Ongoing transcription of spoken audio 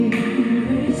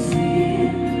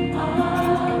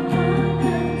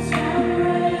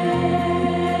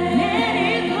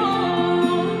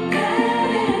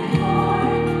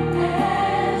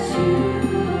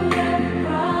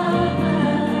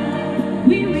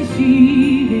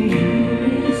receive it.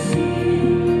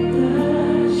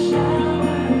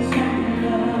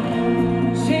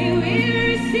 Say we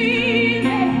receive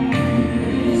it.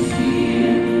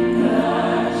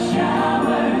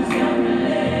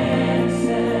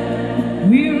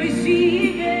 We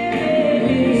receive it.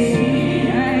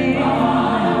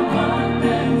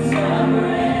 Abundance of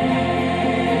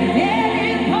rain. Let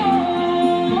it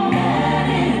pour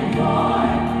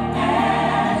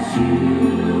as you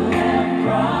have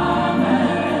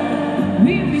promised.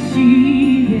 We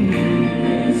receive it.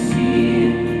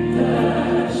 Receive the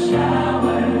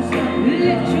showers of love.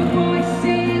 Let your voice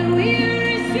say we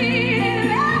receive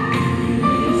it.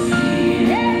 Receive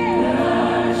the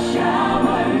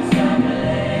showers of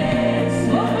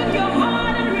blessing. Open your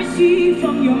heart and receive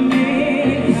from your Maker.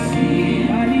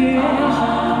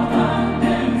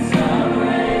 Abundance of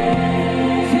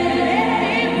rain.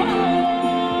 Say,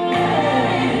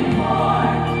 let it pour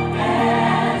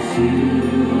as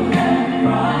you have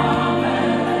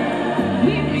promised.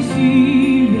 We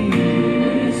receive it.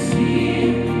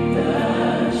 Receive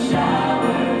the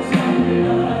showers of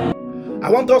love. I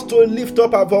want us to lift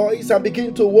up our voice and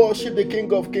begin to worship the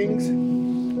King of Kings.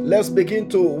 Let's begin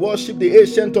to worship the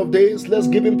Ancient of Days. Let's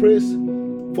give him praise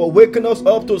for waking us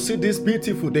up to see this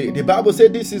beautiful day. The Bible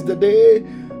said this is the day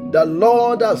the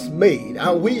Lord has made,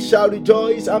 and we shall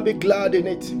rejoice and be glad in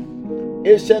it.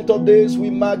 Ancient of Days, we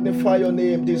magnify your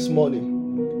name this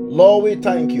morning. Lord, we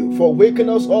thank you for waking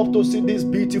us up to see this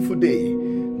beautiful day.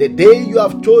 The day you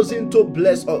have chosen to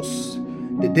bless us.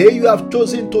 The day you have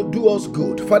chosen to do us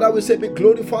good. Father, we say be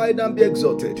glorified and be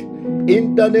exalted.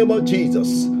 In the name of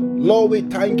Jesus. Lord, we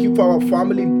thank you for our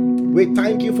family. We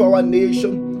thank you for our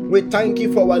nation. We thank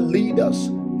you for our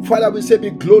leaders. Father, we say be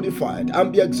glorified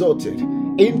and be exalted.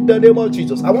 In the name of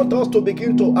Jesus. I want us to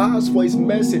begin to ask for his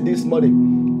mercy this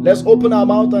morning. Let's open our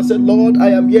mouth and say, Lord, I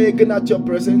am here again at your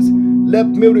presence. Let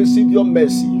me receive your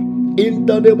mercy. In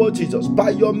the name of Jesus,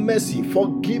 by your mercy,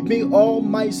 forgive me all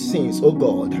my sins, oh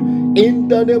God. In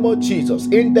the name of Jesus,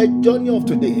 in the journey of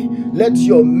today, let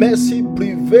your mercy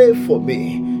prevail for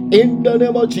me. In the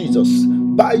name of Jesus,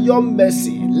 by your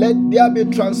mercy, let there be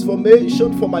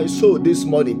transformation for my soul this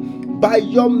morning. By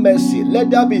your mercy, let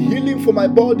there be healing for my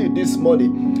body this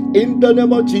morning. In the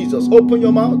name of Jesus, open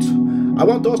your mouth. I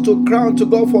want us to cry unto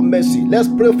God for mercy. Let's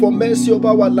pray for mercy over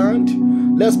our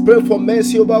land. Let's pray for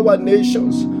mercy over our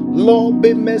nations. Lord,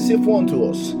 be merciful unto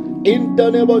us. In the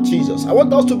name of Jesus. I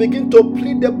want us to begin to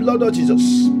plead the blood of Jesus.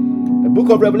 The book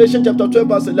of Revelation chapter 12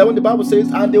 verse 11, the Bible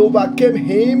says, and they overcame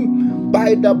him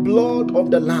by the blood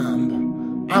of the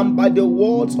Lamb and by the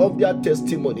words of their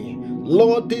testimony.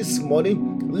 Lord, this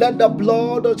morning, let the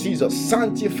blood of Jesus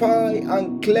sanctify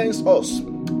and cleanse us.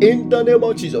 In the name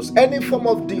of Jesus. Any form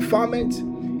of defilement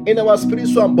in our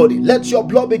spiritual body, let your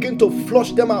blood begin to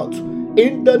flush them out.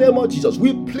 In the name of Jesus,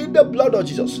 we plead the blood of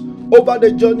Jesus over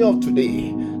the journey of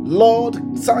today. Lord,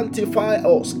 sanctify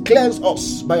us, cleanse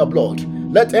us by your blood.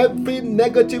 Let every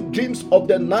negative dreams of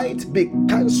the night be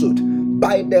cancelled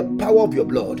by the power of your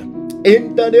blood.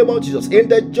 In the name of Jesus, in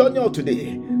the journey of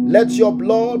today, let your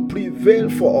blood prevail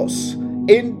for us.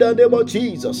 In the name of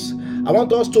Jesus, I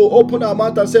want us to open our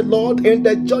mouth and say, Lord, in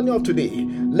the journey of today,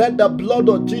 let the blood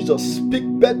of Jesus speak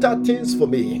better things for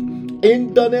me.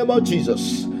 In the name of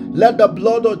Jesus, let the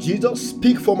blood of Jesus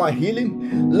speak for my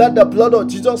healing. Let the blood of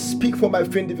Jesus speak for my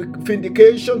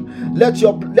vindication. Let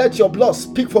your blood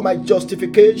speak for my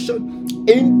justification.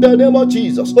 In the name of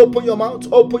Jesus, open your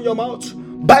mouth, open your mouth.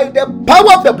 By the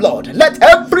power of the blood, let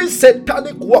every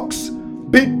satanic works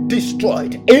be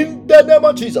destroyed. In the name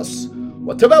of Jesus,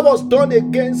 whatever was done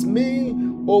against me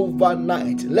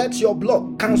overnight, let your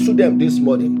blood cancel them this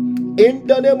morning. In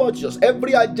the name of Jesus,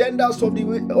 every agenda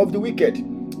of the wicked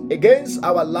against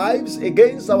our lives,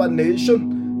 against our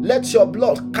nation, let your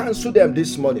blood cancel them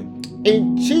this morning.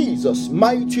 In Jesus'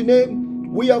 mighty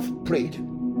name, we have prayed.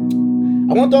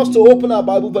 I want us to open our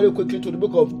Bible very quickly to the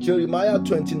book of Jeremiah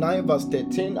 29 verse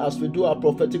 13 as we do our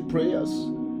prophetic prayers.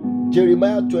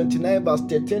 Jeremiah 29 verse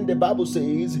 13, the Bible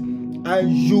says,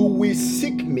 and you will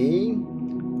seek me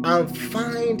and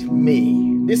find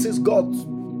me. This is God's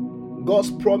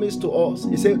promise to us.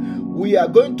 He said, we are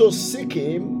going to seek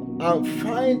him and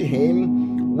find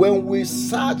him when we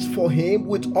search for him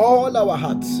with all our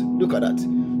hearts. Look at that.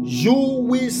 You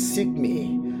will seek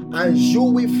me and you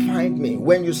will find me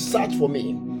when you search for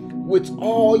me with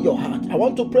all your heart. I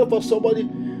want to pray for somebody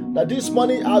that this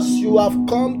morning, as you have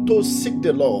come to seek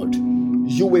the Lord,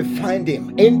 you will find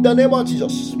him. In the name of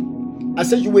Jesus, I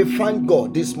said you will find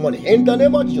God this morning. In the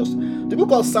name of Jesus. The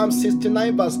book of Psalm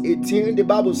 69 verse 18, the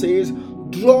Bible says,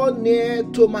 draw near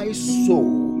to my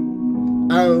soul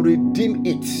and redeem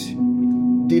it.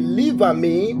 deliver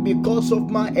me because of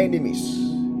my enemies.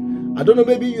 I don't know,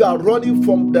 maybe you are running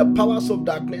from the powers of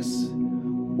darkness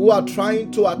who are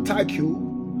trying to attack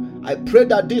you. I pray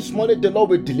that this morning the Lord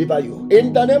will deliver you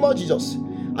in the name of Jesus.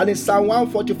 And in Psalm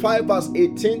 145 verse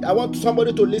 18, I want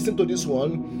somebody to listen to this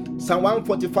one. Psalm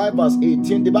 145 verse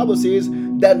 18, the Bible says,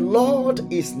 the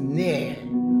Lord is near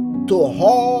to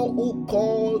all who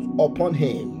call upon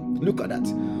him. Look at that.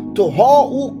 To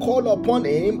all who call upon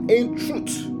him in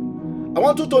truth. I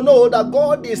want you to know that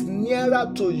God is nearer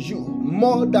to you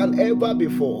more than ever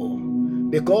before,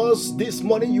 because this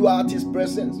morning you are at his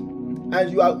presence and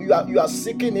you are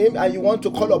seeking him and you want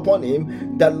to call upon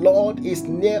him. The Lord is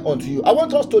near unto you. I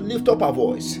want us to lift up our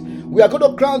voice. We are going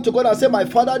to cry to God and say, my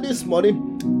Father, this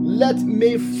morning, let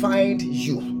me find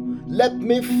you. Let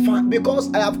me find,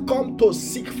 because I have come to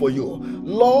seek for you.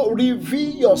 Lord,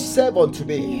 reveal yourself unto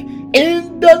me.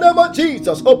 In the name of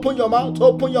Jesus, open your mouth,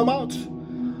 open your mouth.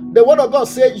 The word of God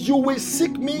says, you will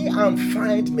seek me and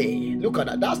find me. Look at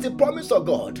that. That's the promise of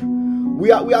God.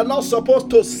 We are not supposed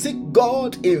to seek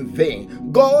God in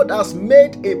vain. God has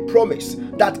made a promise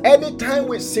that anytime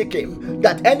we seek him,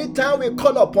 that anytime we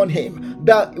call upon him,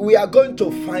 that we are going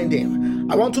to find him.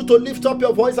 I want you to lift up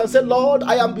your voice and say, Lord,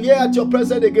 I am here at your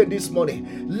presence again this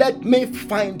morning. Let me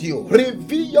find you.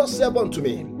 Reveal yourself unto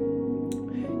me.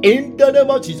 In the name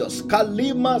of Jesus.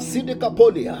 Kalima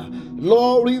Sidikapolia.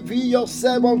 Lord, reveal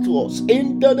yourself unto us.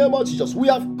 In the name of Jesus. We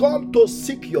have come to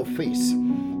seek your face.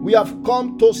 We have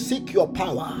come to seek your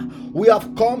power. We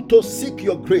have come to seek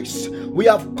your grace. We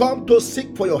have come to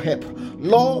seek for your help.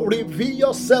 Lord, reveal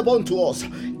yourself unto us.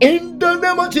 In the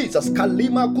name of Jesus.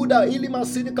 Kalima Kuda Ilima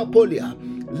Sidikapolia.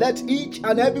 Let each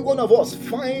and every one of us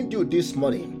find you this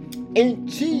morning. In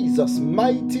Jesus'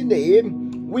 mighty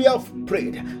name, we have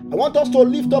prayed. I want us to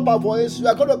lift up our voice. We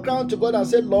are going to cry to God and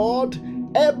say, Lord,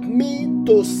 help me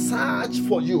to search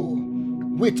for you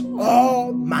with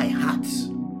all my heart.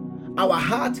 Our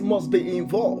heart must be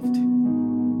involved.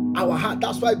 Our heart.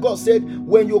 That's why God said,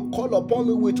 when you call upon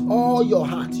me with all your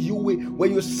heart, you will.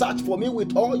 When you search for me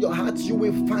with all your heart, you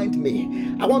will find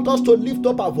me. I want us to lift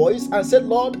up our voice and say,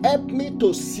 Lord, help me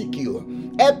to seek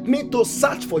you. Help me to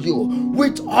search for you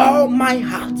with all my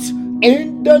heart.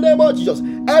 In the name of Jesus,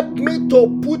 help me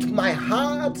to put my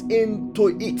heart into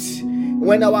it.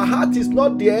 When our heart is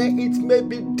not there, it may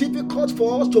be difficult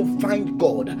for us to find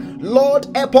God. Lord,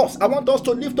 help us. I want us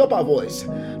to lift up our voice,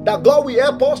 that God will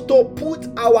help us to put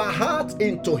our heart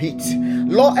into it.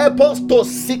 Lord, help us to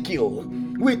seek you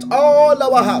with all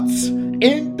our hearts.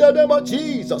 In the name of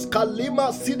Jesus,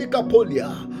 Kalima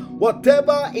Sidikapolia.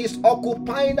 Whatever is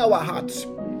occupying our hearts,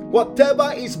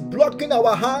 whatever is blocking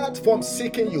our heart from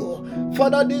seeking you,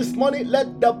 Father, this morning,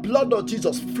 let the blood of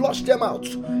Jesus flush them out.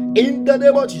 In the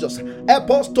name of Jesus,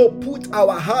 help us to put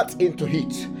our heart into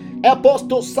it. Help us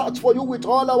to search for you with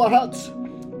all our hearts.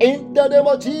 In the name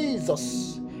of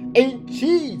Jesus, in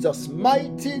Jesus'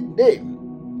 mighty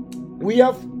name, we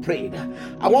have prayed.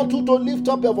 I want you to lift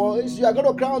up your voice. You are going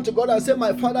to cry unto God and say,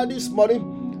 my Father, this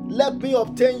morning, let me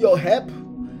obtain your help.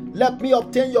 Let me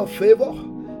obtain your favor.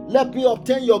 Let me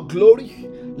obtain your glory.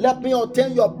 Let me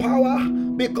obtain your power,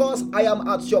 because I am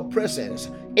at your presence.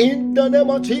 In the name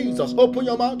of Jesus, open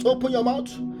your mouth, open your mouth.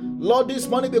 Lord, this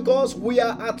morning, because we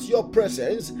are at your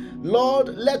presence, Lord,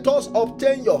 let us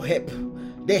obtain your help.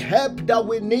 The help that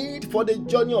we need for the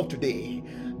journey of today.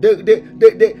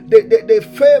 The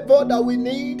favor that we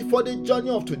need for the journey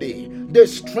of today. The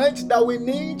strength that we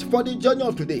need for the journey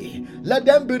of today. Let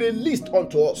them be released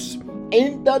unto us.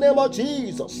 In the name of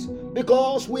Jesus,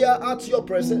 because we are at your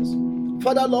presence.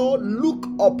 Father, Lord, look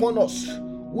upon us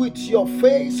with your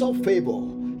face of favor.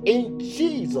 In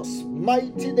Jesus'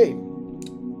 mighty name,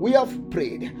 we have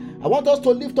prayed. I want us to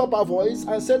lift up our voice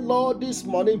and say, Lord, this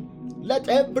morning, let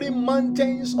every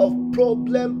mountains of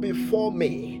problem before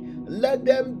me, let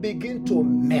them begin to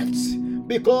melt,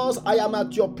 because I am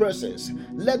at your presence.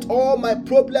 Let all my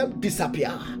problems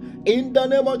disappear. In the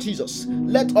name of Jesus,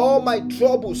 let all my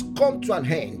troubles come to an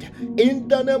end. In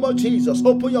the name of Jesus,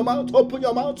 open your mouth, open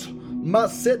your mouth.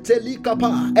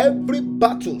 Every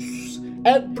battles,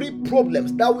 every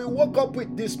problems that we woke up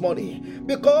with this morning,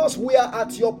 because we are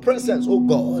at your presence, oh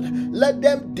God, let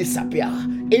them disappear.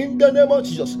 In the name of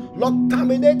Jesus, Lord,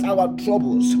 terminate our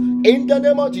troubles. In the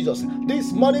name of Jesus,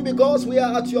 this morning, because we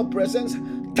are at your presence,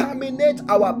 terminate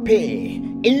our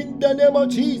pain. In the name of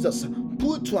Jesus,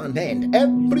 put to an end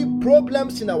every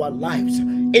problems in our lives.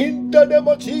 In the name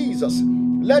of Jesus,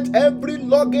 let every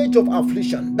luggage of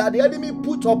affliction that the enemy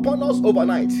put upon us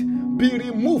overnight be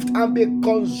removed and be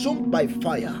consumed by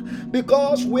fire,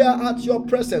 because we are at your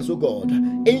presence, oh God.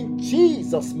 In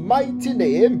Jesus' mighty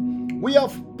name, We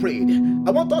have prayed.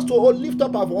 I want us to all lift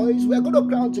up our voice. We are going to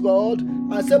cry unto God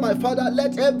and say, my Father,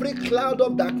 let every cloud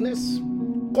of darkness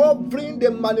covering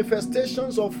the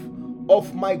manifestations of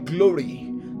my glory,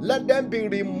 let them be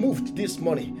removed this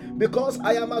morning, because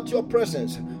I am at your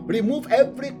presence. Remove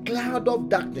every cloud of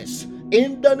darkness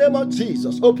in the name of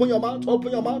Jesus. Open your mouth,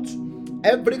 open your mouth.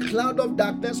 Every cloud of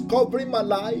darkness covering my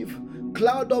life,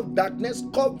 cloud of darkness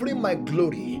covering my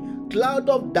glory, cloud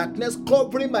of darkness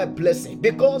covering my blessing,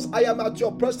 because I am at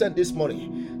your presence this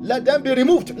morning. Let them be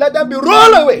removed, let them be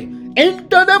rolled away in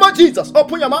the name of Jesus.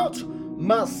 Open your mouth.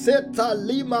 Maseta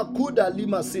lima kuda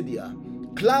lima sidia.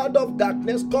 Cloud of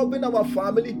darkness covering our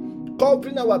family,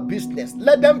 covering our business,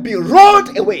 let them be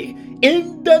rolled away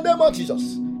in the name of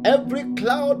Jesus. Every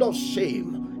cloud of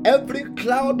shame, every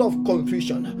cloud of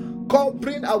confusion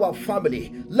covering our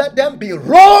family, let them be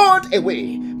rolled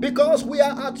away, because we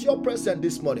are at your presence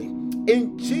this morning.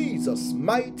 In Jesus'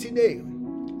 mighty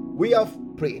name, we have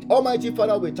prayed. Almighty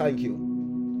Father, we thank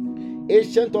you.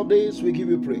 Ancient of days, we give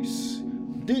you praise.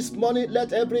 This morning,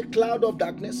 let every cloud of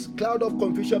darkness, cloud of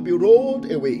confusion be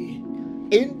rolled away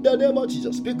in the name of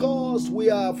Jesus, because we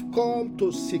have come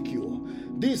to seek you.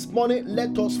 This morning,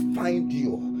 let us find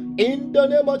you in the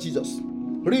name of Jesus.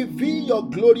 Reveal your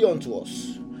glory unto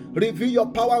us. Reveal your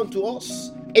power unto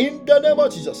us in the name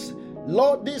of Jesus.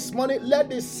 Lord, this morning, let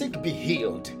the sick be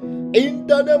healed in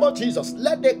the name of Jesus.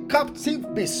 Let the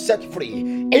captive be set free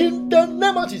in the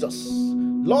name of Jesus.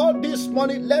 Lord, this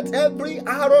morning, let every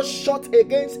arrow shot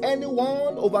against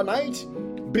anyone overnight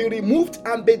be removed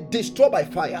and be destroyed by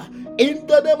fire in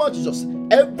the name of Jesus.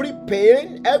 Every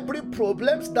pain, every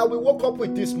problems that we woke up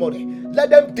with this morning, let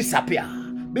them disappear,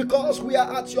 because we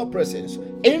are at your presence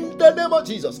in the name of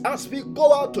Jesus. As we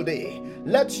go out today,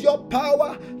 let your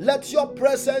power, let your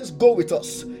presence go with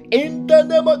us in the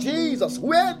name of Jesus.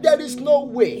 Where there is no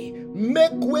way,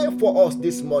 make way for us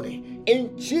this morning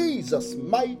in Jesus'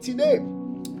 mighty name.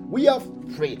 We have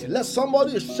prayed. Let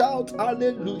somebody shout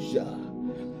hallelujah.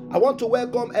 I want to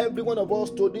welcome every one of us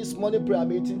to this morning prayer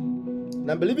meeting.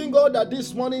 And I'm believing God that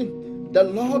this morning the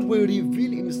Lord will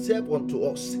reveal himself unto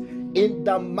us in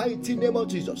the mighty name of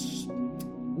Jesus.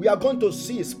 We are going to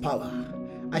see his power.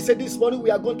 I said this morning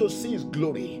we are going to see his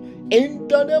glory in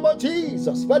the name of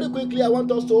Jesus. Very quickly, I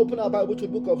want us to open our Bible to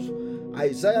the book of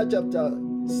Isaiah chapter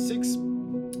 6.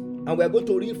 And we are going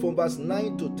to read from verse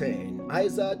 9 to 10.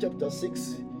 Isaiah chapter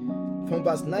 6 from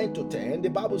verse 9 to 10. The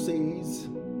Bible says,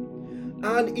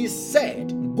 and he said,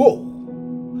 go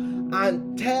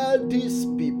and tell these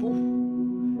people,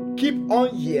 keep on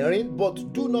hearing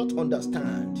but do not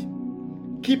understand.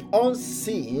 Keep on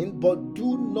seeing but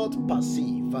do not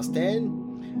perceive. Verse 10,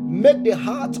 make the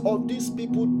heart of these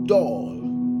people dull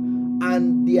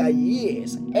and their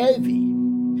ears heavy,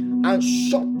 and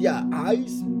shut their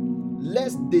eyes,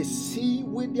 lest they see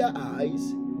with their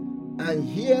eyes, and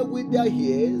hear with their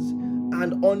ears,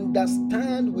 and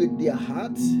understand with their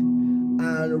hearts,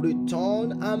 and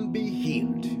return and be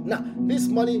healed. Now, this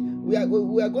morning we are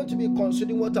going to be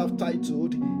considering what I've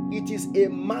titled, it is a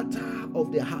matter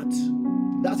of the heart.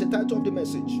 That's the title of the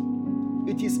message.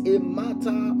 It is a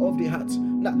matter of the heart.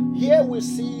 Now, here we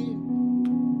see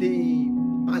the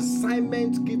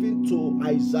assignment given to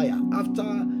Isaiah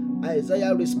after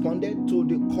Isaiah responded to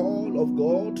the call of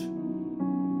God.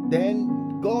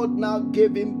 Then God now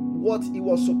gave him what he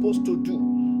was supposed to do.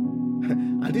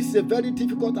 And this is a very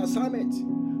difficult assignment.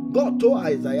 God told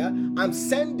Isaiah, I'm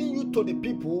sending you to the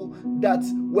people that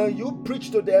when you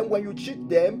preach to them, when you treat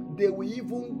them, they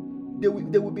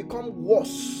will become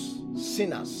worse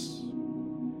sinners.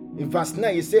 In verse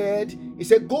 9, he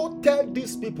said, go tell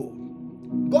these people.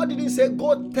 God didn't say,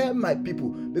 go tell my people,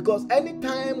 because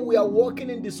anytime we are walking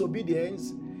in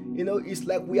disobedience, it's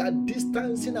like we are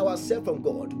distancing ourselves from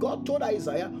God. God told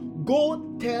Isaiah,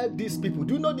 go tell these people.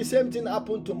 Do you know the same thing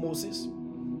happened to Moses?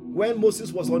 When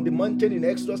Moses was on the mountain in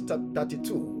Exodus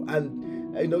 32,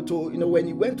 and when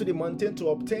he went to the mountain to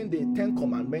obtain the 10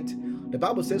 commandments, the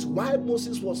Bible says while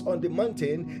Moses was on the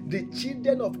mountain, the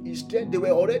children of Israel, they were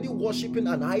already worshiping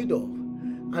an idol.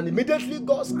 And immediately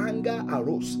God's anger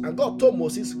arose. And God told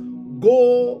Moses,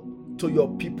 go to your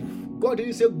people. God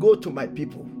didn't say, go to my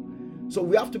people. So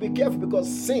we have to be careful, because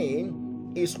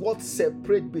sin is what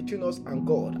separates between us and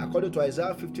God, according to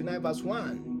Isaiah 59 verse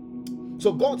 1.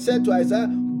 So God said to Isaiah,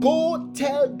 go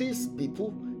tell these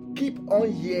people, keep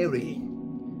on hearing,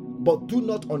 but do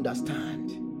not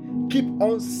understand. Keep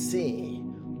on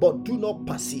seeing, but do not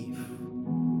perceive.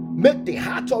 Make the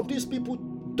heart of these people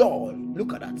dull.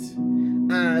 Look at that.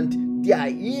 And their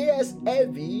ears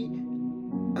heavy,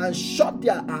 and shut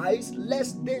their eyes,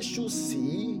 lest they should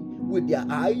see with their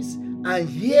eyes, and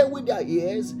hear with their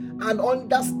ears, and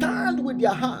understand with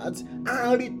their hearts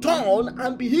and return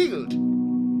and be healed.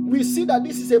 We see that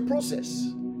this is a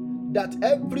process that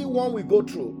everyone will go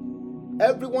through.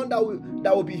 Everyone that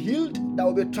will be healed, that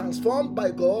will be transformed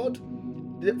by God,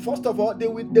 first of all, they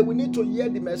will need to hear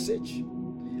the message.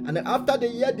 And then after they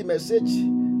hear the message,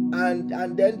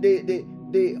 and then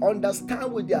they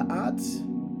understand with their hearts,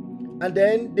 and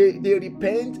then they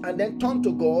repent and then turn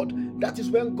to God. That is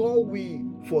when God will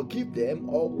forgive them,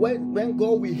 or when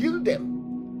God will heal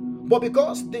them. But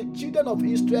because the children of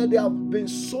Israel, they have been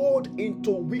sold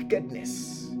into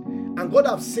wickedness, and God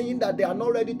have seen that they are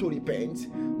not ready to repent,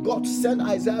 God sent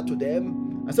Isaiah to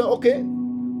them and said, okay,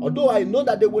 although I know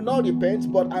that they will not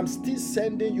repent, but I'm still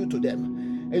sending you to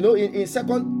them. You know, in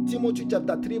 2 Timothy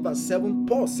chapter 3 verse 7,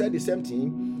 Paul said the same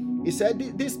thing. He said,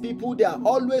 these people, they are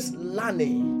always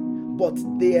learning, but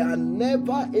they are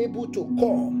never able to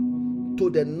come to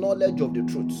the knowledge of the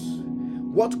truth.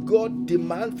 What God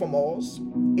demands from us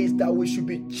is that we should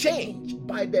be changed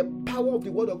by the power of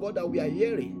the word of God that we are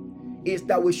hearing. Is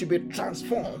that we should be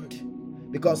transformed.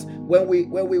 Because when we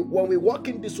walk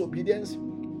in disobedience,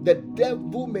 the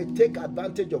devil may take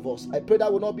advantage of us. I pray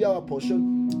that will not be our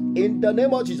portion in the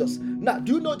name of Jesus. Now,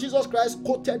 do you know Jesus Christ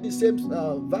quoted the same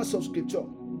verse of scripture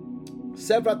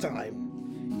several times?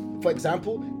 For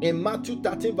example, in Matthew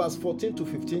 13 verse 14 to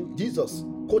 15, Jesus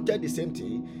quoted the same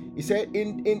thing. He said,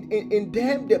 in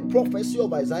them the prophecy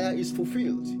of Isaiah is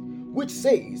fulfilled, which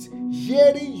says,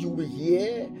 hearing you will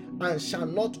hear and shall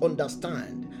not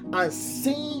understand, and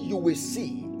seeing you will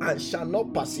see and shall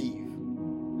not perceive.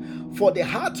 For the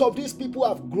hearts of these people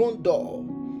have grown dull,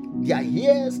 their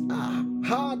ears are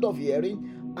hard of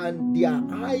hearing, and their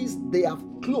eyes they have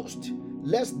closed,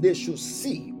 lest they should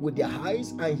see with their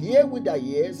eyes and hear with their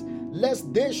ears,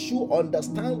 lest they should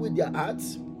understand with their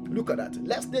hearts. Look at that.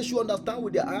 Lest they should understand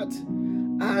with their hearts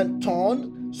and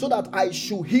turn, so that I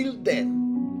should heal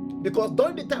them. Because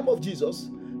during the time of Jesus,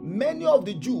 many of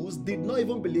the Jews did not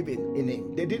even believe in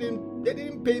him. They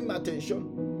didn't pay him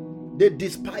attention. They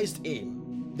despised him.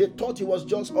 They thought he was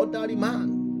just ordinary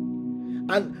man.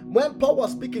 And when Paul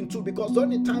was speaking to, because during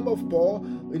the time of Paul,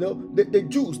 you know, the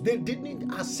Jews, they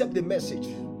didn't accept the message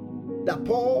that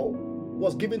Paul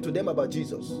was giving to them about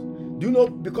Jesus. Do you know,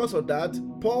 because of that,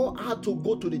 Paul had to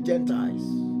go to the Gentiles.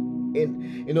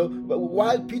 And you know,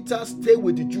 while Peter stayed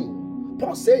with the Jew,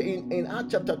 Paul said in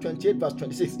Acts chapter 28 verse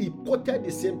 26, he quoted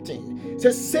the same thing. He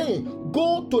says, saying,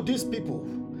 go to these people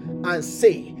and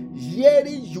say,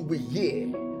 hearing you will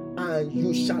hear and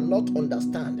you shall not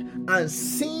understand, and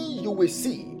seeing you will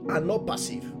see and not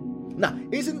perceive. Now,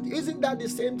 isn't that the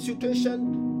same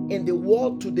situation in the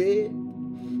world today?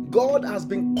 God has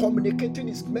been communicating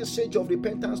his message of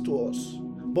repentance to us,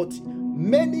 but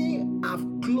many have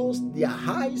closed their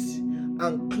eyes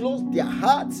and closed their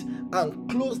hearts and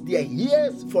closed their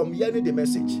ears from hearing the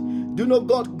message. Do you know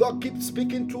God keeps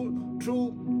speaking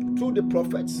through the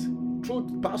prophets,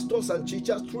 through pastors and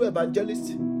teachers, through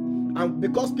evangelists, and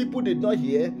because people did not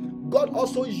hear, God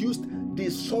also used the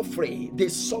suffering.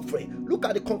 Look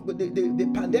at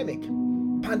the pandemic.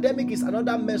 Pandemic is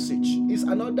another message. It's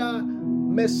another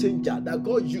messenger that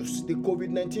God used, the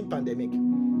COVID-19 pandemic,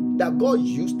 that God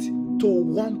used to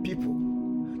warn people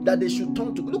that they should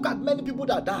turn to. Look at many people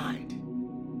that died.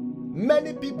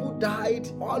 Many people died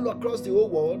all across the whole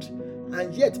world,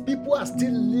 and yet people are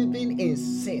still living in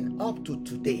sin up to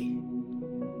today.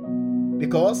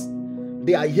 Because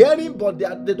they are hearing, but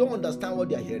they don't understand what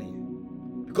they are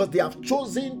hearing. Because they have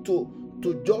chosen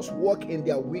to just walk in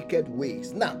their wicked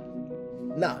ways. Now,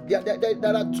 there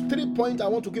are 3 points I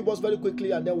want to give us very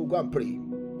quickly, and then we'll go and pray.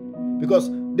 Because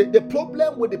the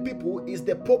problem with the people is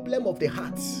the problem of the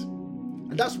hearts.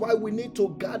 And that's why we need to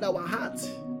guard our heart.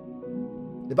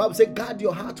 The Bible says, guard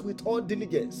your heart with all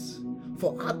diligence,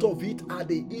 for out of it are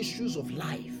the issues of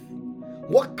life.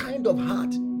 What kind of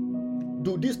heart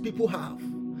do these people have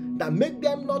that make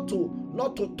them not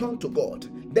to turn to God,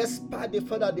 despite the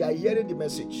fact that they are hearing the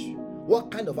message?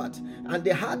 What kind of heart? And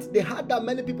the heart that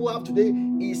many people have today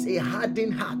is a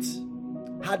hardened heart.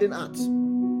 Hardened heart.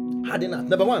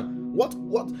 Number one, what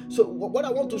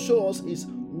I want to show us is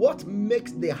what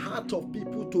makes the heart of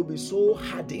people to be so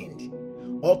hardened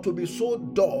or to be so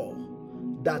dull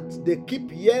that they keep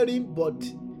hearing but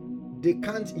they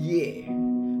can't hear.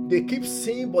 They keep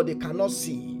seeing but they cannot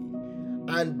see,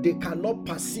 and they cannot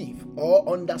perceive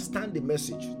or understand the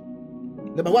message.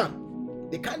 Number one,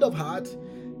 the kind of heart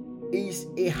is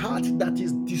a heart that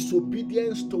is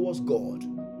disobedience towards God.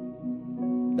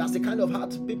 That's the kind of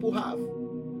heart people have.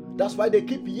 That's why they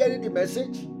keep hearing the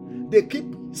message. They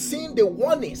keep seeing the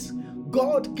warnings.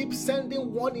 God keeps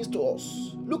sending warnings to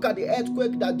us. Look at the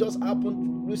earthquake that just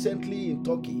happened recently in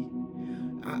Turkey.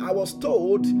 I was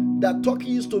told that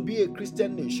Turkey used to be a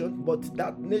Christian nation, but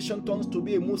that nation turns to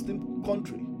be a Muslim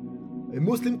country. A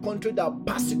Muslim country that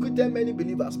persecuted many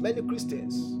believers, many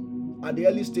Christians at the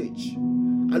early stage.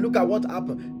 And look at what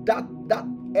happened. That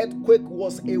earthquake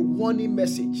was a warning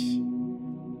message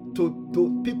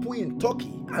to people in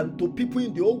Turkey and to people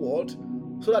in the whole world,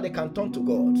 so that they can turn to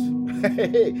God.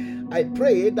 I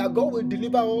pray that God will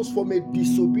deliver us from a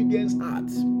disobedience heart.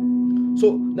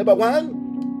 So, number one,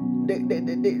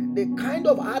 the kind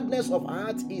of hardness of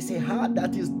heart is a heart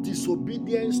that is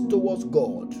disobedience towards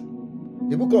God.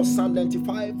 The book of Psalm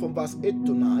 95 from verse 8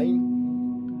 to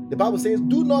 9, the Bible says,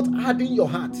 do not harden your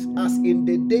heart as in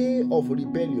the day of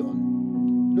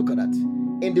rebellion. Look at that.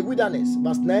 In the wilderness,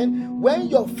 verse 9, when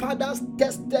your fathers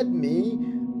tested me,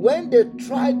 when they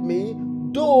tried me,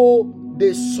 though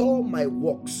they saw my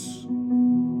works.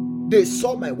 They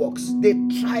saw my works. They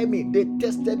tried me. They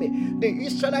tested me. The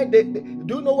Israelites,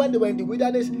 do you know when they were in the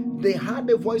wilderness, they heard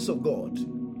the voice of God.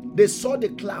 They saw the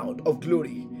cloud of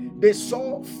glory. They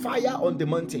saw fire on the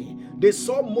mountain. They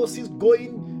saw Moses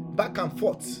going back and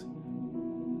forth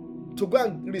to go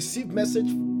and receive message,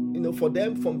 for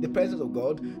them from the presence of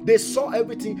God. They saw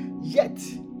everything, yet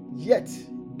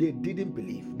they didn't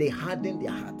believe. They hardened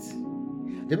their hearts.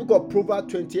 The book of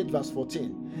Proverbs 28 verse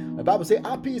 14. The Bible says,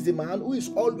 happy is the man who is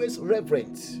always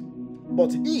reverent,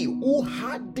 but he who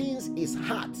hardens his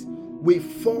heart will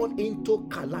fall into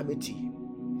calamity.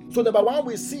 So number one,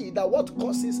 we see that what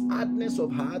causes hardness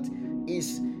of heart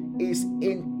is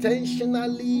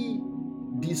intentionally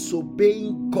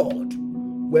disobeying God.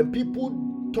 When people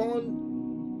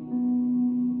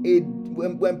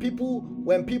when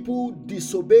people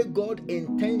disobey God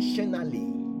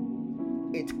intentionally,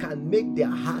 it can make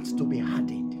their hearts to be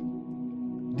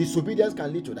hardened. Disobedience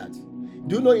can lead to that.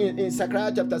 Do you know in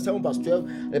Zechariah chapter 7 verse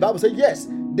 12, the Bible says, yes,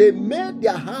 they made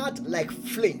their heart like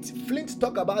flint. Flint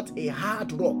talk about a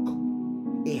hard rock.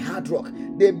 A hard rock.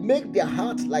 They make their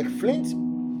heart like flint,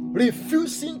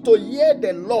 refusing to hear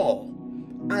the law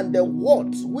and the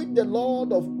words which the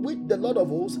Lord of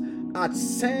hosts had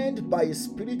sent by his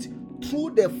Spirit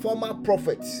through the former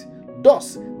prophets.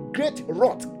 Thus, great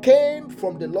wrath came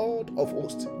from the Lord of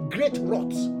hosts. Great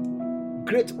wrath.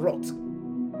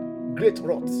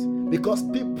 Because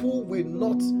people will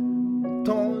not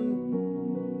turn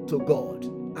to God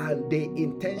and they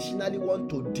intentionally want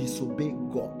to disobey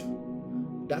God.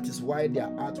 That is why their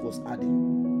heart was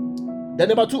hardened. Then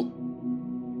number two,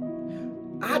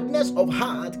 hardness of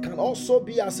heart can also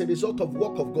be as a result of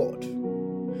work of God.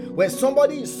 When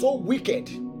somebody is so wicked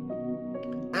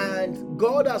and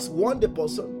God has warned the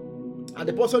person and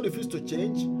the person refuses to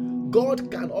change,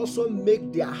 God can also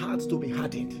make their hearts to be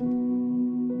hardened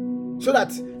so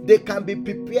that they can be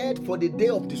prepared for the day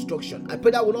of destruction. I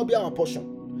pray that will not be our portion.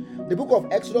 The book of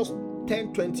Exodus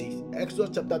 10:20,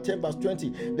 Exodus chapter 10 verse 20,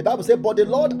 the Bible says, but the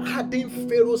Lord hardened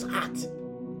Pharaoh's heart.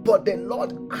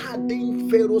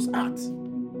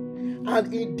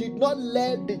 And he did not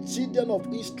let the children of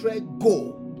Israel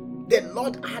go. The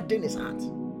Lord hardened his heart.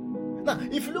 Now,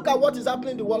 if you look at what is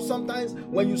happening in the world, sometimes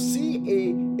when you see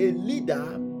a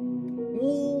leader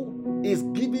who is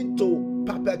given to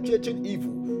perpetuating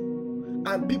evil,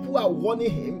 and people are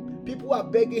warning him, people are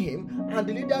begging him, and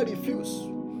the leader refuses,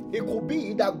 it could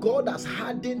be that God has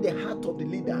hardened the heart of the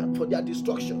leader for their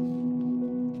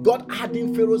destruction. God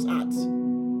hardened Pharaoh's heart.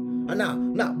 And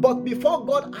now, but before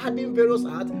God hardened Pharaoh's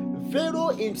heart, Pharaoh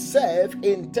himself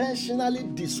intentionally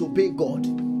disobeyed God.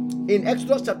 In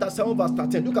Exodus chapter 7 verse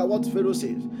 13, look at what Pharaoh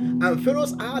says. And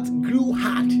Pharaoh's heart grew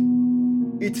hard.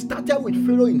 It started with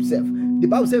Pharaoh himself. The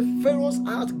Bible says Pharaoh's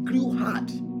heart grew hard,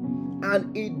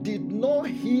 and he did not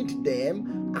heed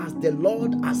them as the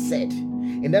Lord has said.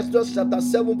 In Exodus chapter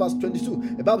 7 verse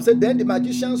 22, the Bible said, then the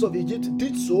magicians of Egypt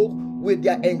did so with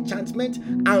their enchantment,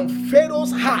 and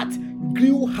Pharaoh's heart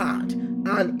grew hard,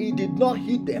 and he did not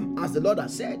heed them as the Lord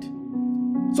has said.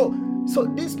 So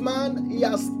this man, he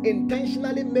has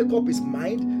intentionally made up his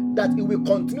mind that he will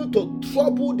continue to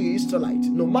trouble the Israelites,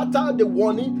 no matter the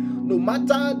warning, no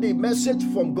matter the message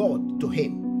from God to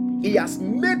him. He has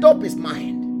made up his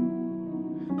mind.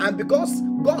 And because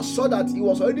God saw that he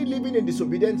was already living in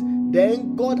disobedience,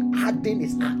 then God hardened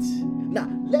his heart. Now,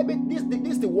 this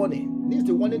is the warning. This is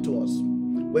the warning to us.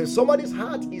 When somebody's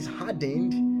heart is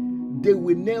hardened, they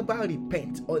will never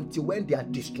repent until when they are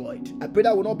destroyed. I pray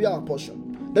that will not be our portion.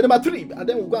 Then number 3, and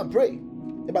then we'll go and pray.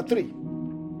 Number 3.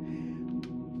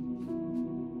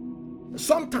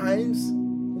 Sometimes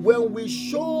when we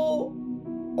show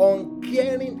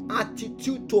uncaring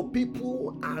attitude to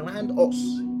people around us,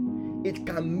 it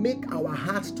can make our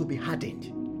hearts to be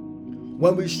hardened.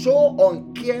 When we show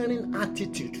uncaring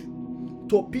attitude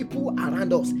to people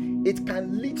around us. It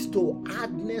can lead to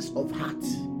hardness of heart.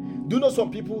 Do you know some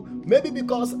people, maybe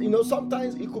because,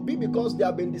 sometimes it could be because they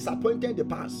have been disappointed in the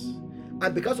past,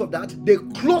 and because of that, they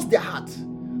close their heart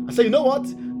and say, you know what,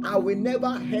 I will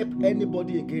never help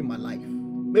anybody again in my life.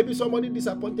 Maybe somebody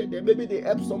disappointed them, maybe they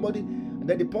helped somebody, and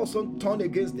then the person turned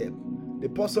against them. The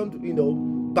person,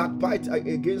 backbite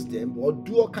against them, or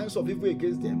do all kinds of evil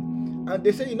against them. And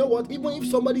they say, you know what, even if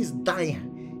somebody is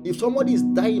dying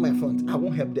in my front, I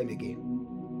won't help them again.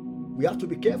 We have to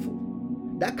be careful.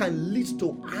 That can lead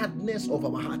to hardness of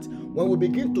our heart when we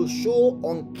begin to show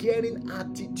uncaring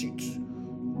attitudes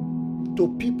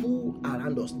to people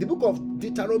around us. The book of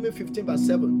Deuteronomy 15 verse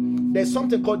 7, there's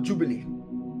something called Jubilee.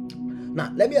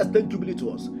 Now, let me explain Jubilee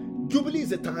to us. Jubilee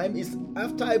is a time, is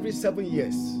after every 7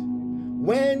 years,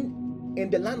 when in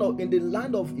the land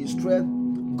of Israel,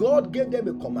 God gave them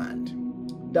a command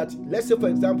that, let's say for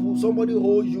example, somebody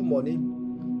owes you money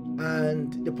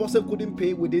and the person couldn't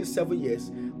pay within 7 years.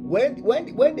 When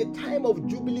the time of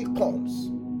Jubilee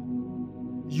comes,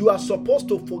 you are supposed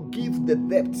to forgive the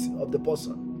debt of the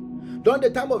person. During the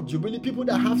time of Jubilee, people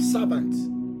that have servants,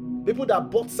 people that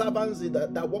bought servants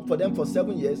that work for them for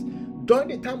 7 years, during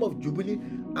the time of Jubilee,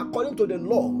 according to the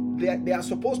law, they are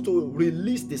supposed to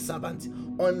release the servant,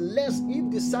 unless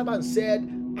if the servant said,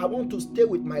 I want to stay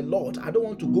with my Lord, I don't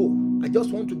want to go, I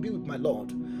just want to be with my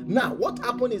Lord. Now, what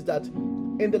happened is that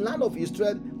in the land of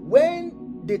Israel, when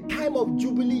the time of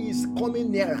Jubilee is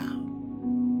coming nearer,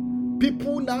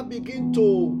 people now begin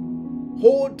to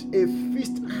hold a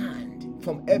fixed hand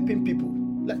from helping people.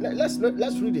 Let's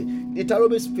read it.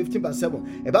 Deuteronomy 15 verse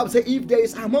 7. The Bible says, if there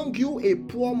is among you a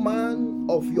poor man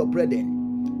of your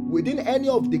brethren within any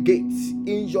of the gates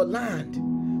in your land,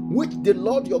 which the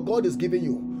Lord your God is giving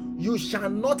you, you shall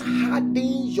not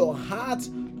harden your heart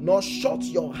nor shut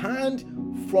your hand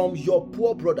from your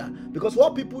poor brother. Because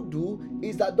what people do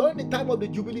is that during the time of the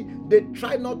Jubilee, they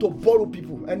try not to borrow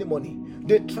people any money.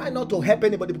 They try not to help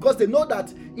anybody, because they know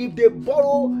that if they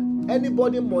borrow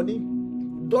anybody money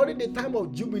during the time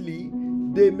of Jubilee,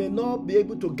 they may not be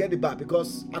able to get it back,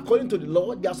 because according to the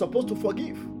law, they are supposed to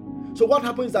forgive. So what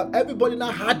happens is that everybody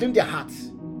now harden their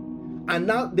hearts, and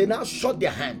now they shut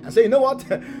their hand and say, you know what,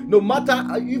 no matter,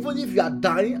 even if you are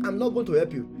dying, I'm not going to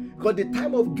help you. Because the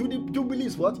time of Jubilee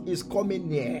is coming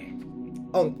near.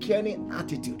 Uncaring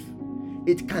attitude,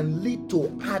 it can lead to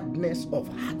hardness of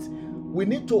heart. We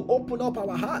need to open up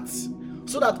our hearts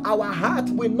so that our heart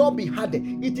will not be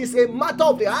hardened. It is a matter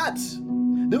of the heart.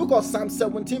 The book of Psalm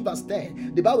 17 verse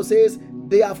 10, the Bible says,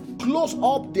 they have closed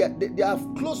up their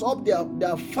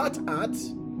fat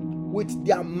hearts, with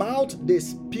their mouth they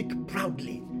speak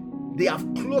proudly. They have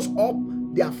closed up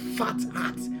their fat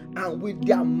hearts, and with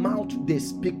their mouth they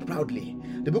speak proudly.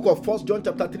 The book of 1 John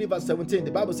chapter 3 verse 17,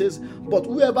 the Bible says, but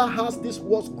whoever has this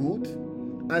world's good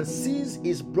and sees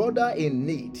his brother in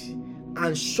need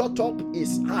and shut up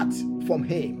his heart from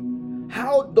him,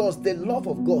 how does the love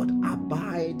of God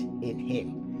abide in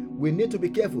him? We need to be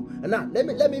careful. And now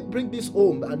let me bring this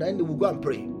home, and then we'll go and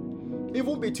pray.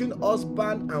 Even between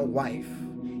husband and wife,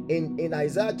 in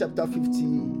Isaiah chapter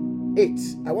 58,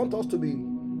 I want us to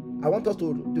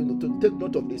take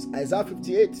note of this. Isaiah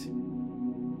 58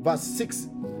 verse 6,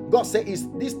 God said, is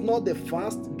this not the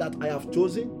fast that I have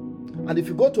chosen? And if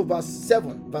you go to verse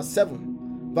 7,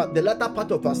 but the latter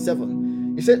part of verse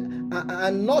 7, he said,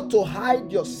 and not to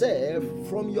hide yourself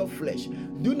from your flesh.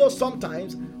 Do you know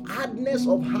sometimes hardness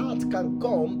of heart can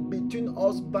come between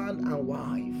husband and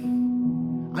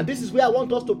wife? And this is where I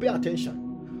want us to pay attention.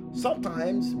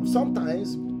 Sometimes,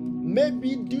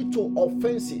 maybe due to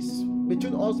offenses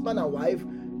between husband and wife,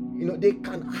 they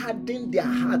can harden their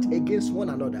heart against one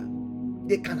another.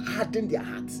 They can harden their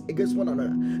hearts against one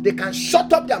another. They can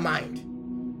shut up their mind.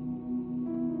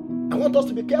 I want us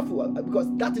to be careful, because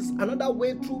that is another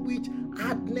way through which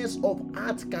hardness of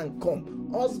heart can come.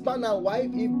 Husband and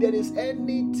wife, if there is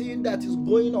anything that is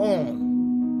going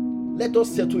on, let us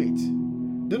settle it.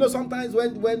 Do you know sometimes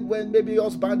when maybe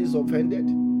husband is offended,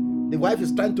 the wife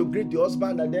is trying to greet the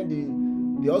husband, and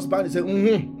then the husband is saying,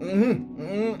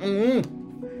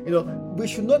 we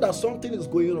should know that something is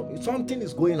going on. Something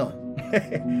is going on.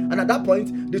 And at that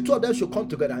point, the two of them should come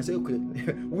together and say, okay,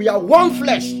 we are one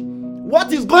flesh.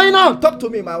 What is going on? Talk to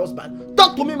me, my husband.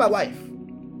 Talk to me, my wife.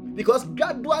 Because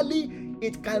gradually,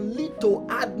 it can lead to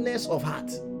hardness of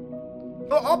heart.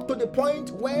 Up to the point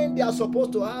when they are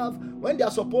supposed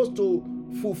to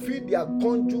fulfill their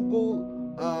conjugal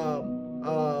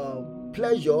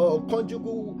pleasure or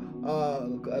conjugal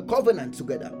covenant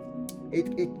together.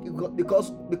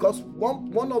 Because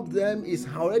one of them is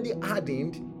already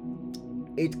hardened,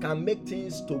 it can make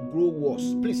things to grow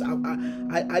worse. Please,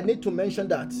 I need to mention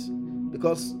that.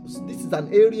 because this is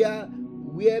an area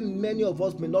where many of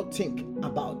us may not think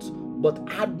about, but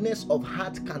hardness of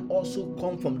heart can also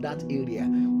come from that area.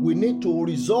 We need to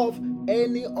resolve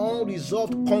any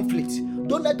unresolved conflict.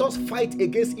 Don't let us fight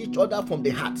against each other from the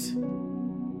heart.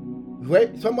 Well,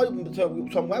 some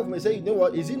wife may say, you know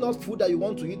what, is it not food that you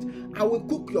want to eat? I will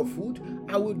cook your food,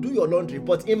 I will do your laundry,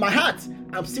 but in my heart,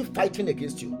 I'm still fighting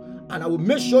against you, and I will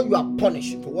make sure you are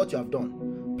punished for what you have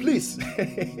done. Please,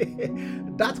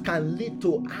 that can lead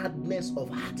to hardness of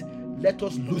heart. Let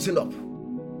us loosen up,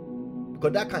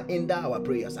 because that can hinder our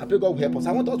prayers. I pray God will help us.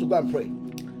 I want us to go and pray.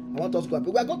 We are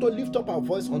going to lift up our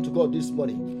voice unto God this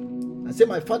morning and say,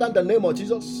 my Father, in the name of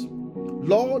Jesus,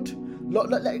 Lord, let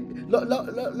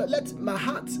my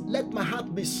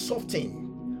heart be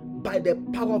softened by the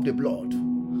power of the blood.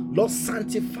 Lord,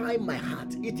 sanctify my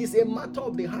heart. It is a matter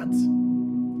of the heart.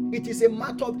 It is a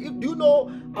matter of, do you know,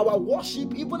 our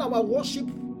worship, even our worship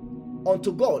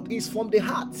unto God, is from the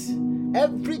heart.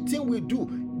 Everything we do,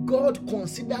 God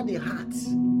consider the heart.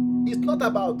 It's not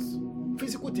about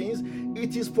physical things,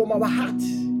 it is from our heart.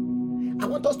 I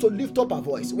want us to lift up our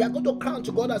voice. We are going to cry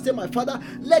to God and say, my Father,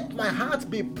 let my heart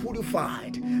be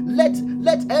purified. Let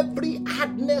every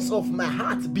hardness of my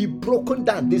heart be broken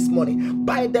down this morning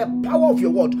by the power of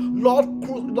your word. Lord,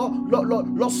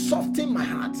 soften my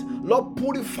heart. Lord,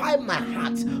 purify my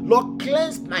heart. Lord,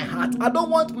 cleanse my heart. I don't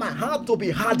want my heart to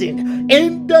be hardened.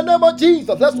 In the name of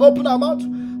Jesus, let's open our mouth.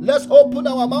 Let's open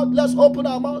our mouth. Let's open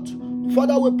our mouth.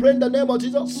 Father, we pray in the name of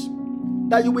Jesus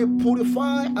that you will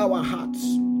purify our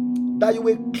hearts, that you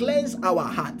will cleanse our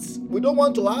hearts. We don't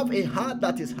want to have a heart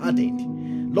that is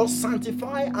hardened. Lord,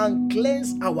 sanctify and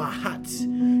cleanse our hearts.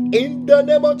 In the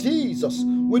name of Jesus,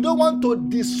 we don't want to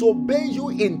disobey you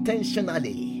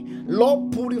intentionally.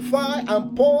 Lord, purify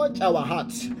and purge our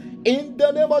hearts. In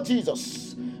the name of Jesus.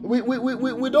 We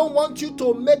don't want you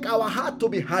to make our heart to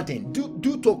be hardened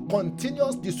due to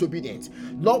continuous disobedience.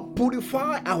 Lord,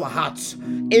 purify our hearts.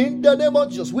 In the name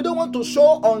of Jesus. We don't want to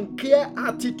show unclear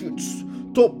attitudes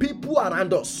to people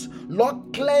around us.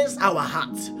 Lord, cleanse our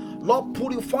hearts. Lord,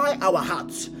 purify our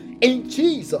hearts. In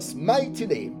Jesus' mighty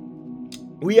name,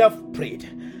 we have prayed.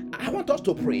 I want us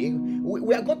to pray.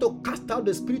 We are going to cast out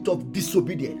the spirit of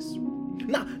disobedience.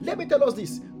 Now, let me tell us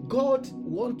this. God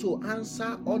wants to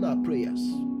answer all our prayers.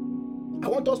 I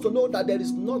want us to know that there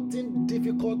is nothing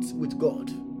difficult with God.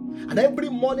 And every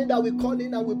morning that we call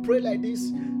in and we pray like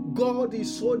this, God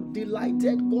is so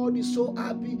delighted. God is so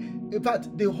happy. In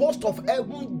fact, the host of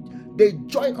heaven, they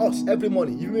join us every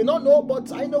morning. You may not know,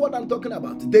 but I know what I'm talking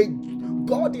about.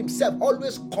 God himself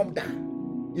always come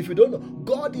down. If you don't know,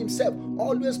 God himself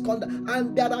always come down.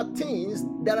 And there are things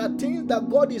that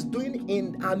God is doing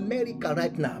in America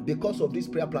right now because of this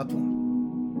prayer platform.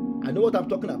 I know what I'm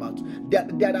talking about.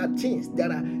 There are things,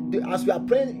 as we are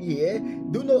praying here,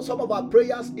 do you know some of our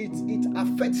prayers, it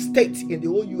affects states in the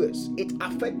whole US. It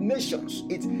affects nations.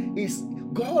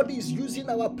 God is using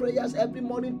our prayers every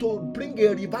morning to bring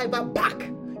a revival back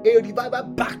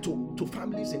to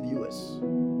families in the US.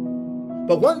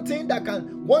 But one thing that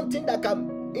can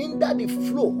hinder the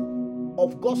flow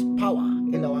of God's power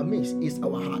in our midst is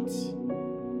our hearts.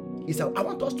 I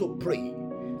want us to pray.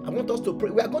 We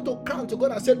are going to cry to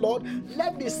God and say, Lord,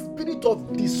 let the spirit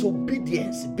of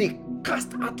disobedience be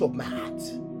cast out of my heart.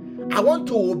 I want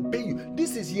to obey you.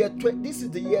 This is the year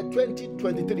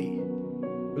 2023.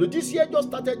 This year just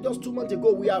started just 2 months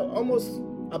ago. We are almost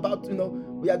about,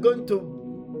 we are going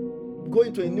to go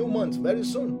into a new month very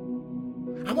soon.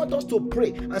 I want us to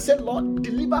pray and say, Lord,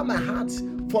 deliver my heart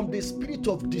from the spirit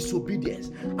of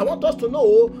disobedience. I want us to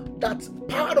know that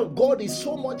power of God is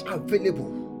so much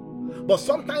available. But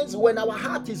sometimes when our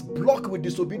heart is blocked with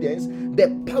disobedience, the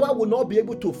power will not be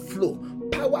able to flow.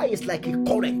 Power is like a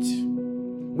current.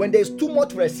 When there is too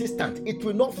much resistance, it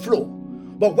will not flow.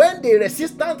 But when the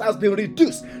resistance has been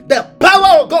reduced, the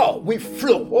power of God will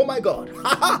flow. Oh my God.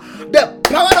 The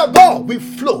power of God will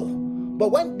flow.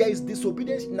 But when there is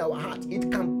disobedience in our heart,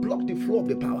 it can block the flow of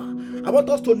the power. I want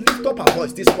us to lift up our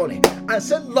voice this morning and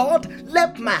say, Lord,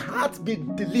 let my heart be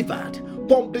delivered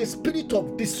from the spirit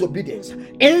of disobedience.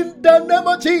 In the name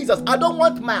of Jesus, I don't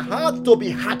want my heart to be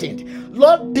hardened.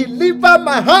 Lord, deliver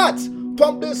my heart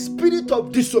from the spirit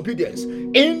of disobedience.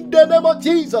 In the name of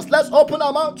Jesus, let's open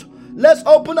our mouth. Let's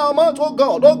open our mouth. Oh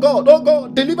God, oh God, oh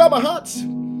God, deliver my heart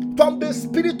from the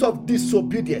spirit of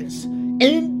disobedience.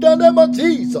 In the name of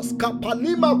Jesus,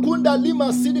 Kapalima Kunda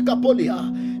Lima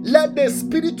Sidikapolia, let the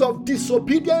spirit of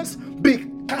disobedience be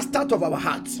cast out of our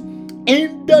hearts.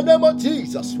 In the name of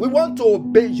Jesus, we want to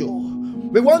obey you.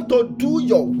 We want to do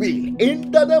your will. In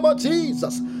the name of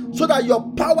Jesus, so that your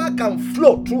power can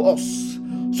flow through us.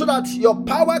 So that your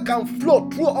power can flow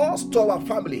through us to our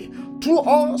family. through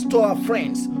us to our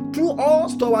friends, through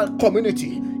us to our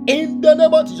community. In the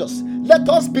name of Jesus, let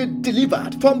us be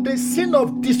delivered from the sin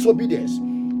of disobedience.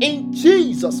 In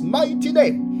Jesus' mighty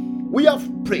name, we have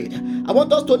prayed. I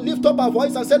want us to lift up our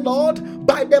voice and say, Lord,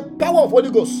 by the power of Holy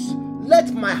Ghost,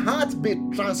 let my heart be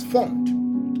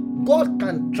transformed. God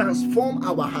can transform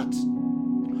our hearts.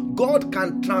 God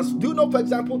can do you know, for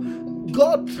example,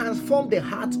 God transformed the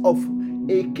heart of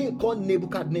a king called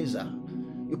Nebuchadnezzar.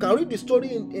 You can read the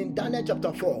story in Daniel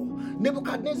chapter 4.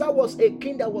 Nebuchadnezzar was a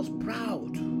king that was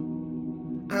proud.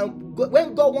 And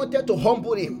when God wanted to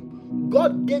humble him,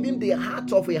 God gave him the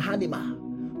heart of a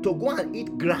animal to go and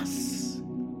eat grass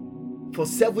for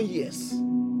 7 years.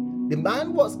 The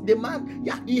man,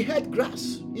 he had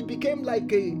grass. He became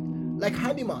like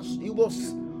animals. He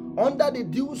was under the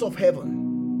dews of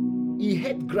heaven. He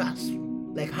had grass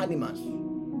like animals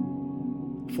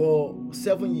for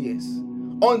 7 years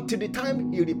until the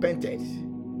time he repented.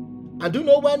 And do you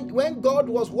know when God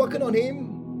was working on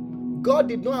him, God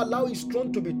did not allow his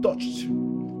throne to be touched.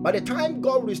 By the time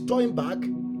God restored him back,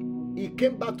 he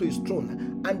came back to his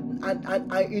throne, and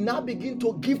he now began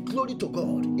to give glory to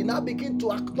God. He now began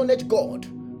to acknowledge God.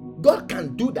 God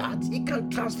can do that. He can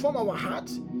transform our heart.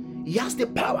 He has the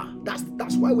power.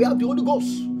 That's why we have the Holy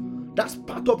Ghost. That's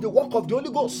part of the work of the Holy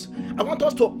Ghost. I want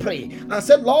us to pray and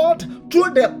say, Lord,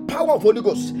 through the power of Holy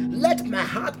Ghost, let my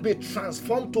heart be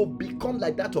transformed to become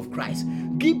like that of Christ.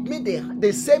 Give me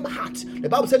the same heart. The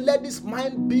Bible says, let this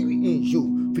mind be in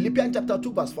you. Philippians chapter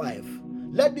 2 verse 5.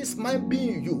 Let this mind be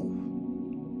in you,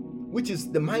 which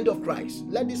is the mind of Christ.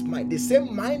 Let this mind, the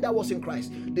same mind that was in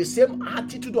Christ, the same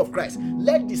attitude of Christ,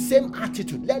 let the same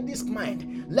attitude, let this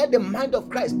mind, let the mind of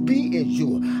Christ be in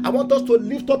you. I want us to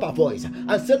lift up our voice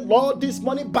and say, Lord, this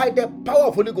morning by the power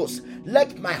of Holy Ghost,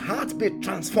 let my heart be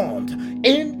transformed.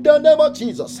 In the name of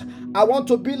Jesus, I want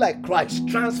to be like Christ.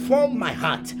 Transform my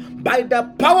heart. By the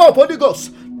power of Holy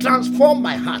Ghost, transform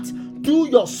my heart. Do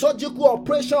your surgical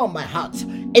operation on my heart.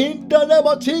 In the name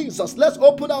of Jesus, let's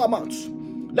open our mouths.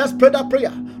 Let's pray that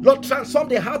prayer. Lord, transform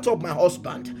the heart of my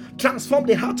husband. Transform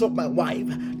the heart of my wife.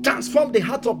 Transform the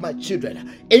heart of my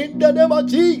children. In the name of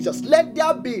Jesus, let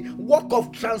there be work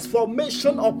of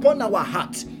transformation upon our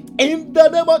heart. In the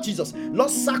name of Jesus, Lord,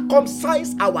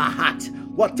 circumcise our heart.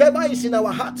 Whatever is in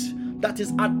our heart that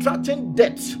is attracting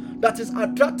death, that is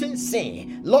attracting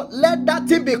sin, Lord, let that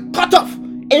thing be cut off.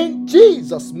 In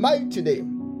Jesus' mighty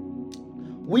name,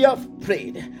 we have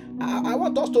prayed. I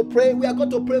want us to pray. We are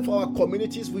going to pray for our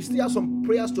communities. We still have some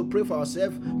prayers to pray for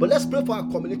ourselves, but let's pray for our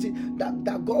community,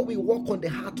 that God will work on the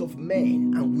heart of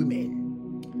men and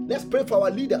women. Let's pray for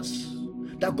our leaders,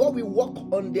 that God will work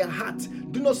on their heart.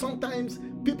 Do you know, sometimes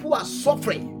people are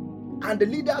suffering and the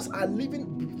leaders are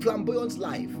living flamboyant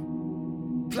life.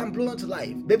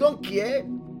 They don't care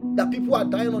that people are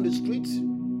dying on the street.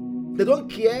 They don't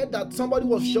care that somebody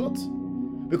was shot,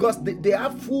 because they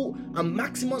have full and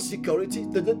maximum security.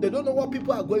 They don't know what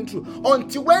people are going through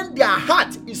until when their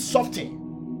heart is softened.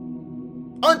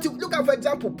 Until, look at, for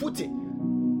example,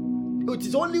 Putin. It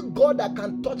is only God that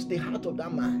can touch the heart of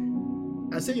that man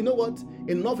and say, you know what,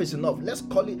 enough is enough. Let's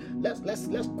call it.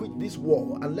 Let's quit this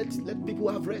war and let people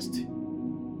have rest.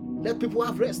 Let people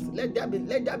have rest. Let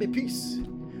there be peace.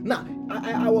 Now,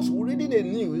 I was reading the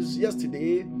news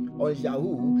yesterday on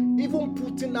Yahoo. Even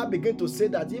Putin now began to say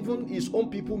that even his own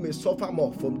people may suffer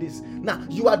more from this. Now,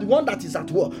 you are the one that is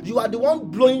at war. You are the one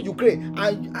blowing Ukraine.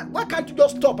 And why can't you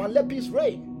just stop and let peace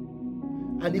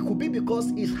reign? And it could be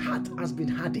because his heart has been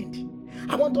hardened.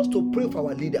 I want us to pray for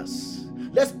our leaders.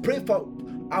 Let's pray for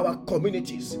our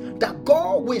communities, that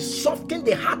God will soften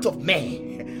the heart of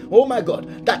men. Oh my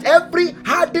God, that every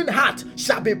hardened heart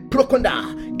shall be broken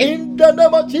down. In the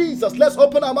name of Jesus, let's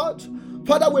open our mouth.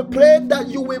 Father, we pray that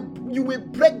you will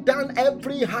break down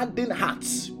every hardened heart.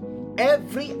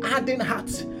 Every hardened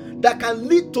heart that can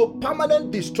lead to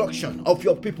permanent destruction of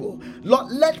your people.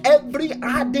 Lord, let every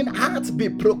hardened heart be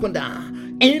broken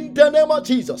down. In the name of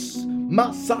Jesus.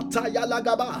 Masata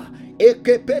yalagaba.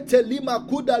 Ekepete lima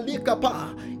kuda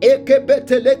likapa.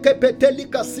 Ekepete lekepete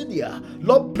likasidia.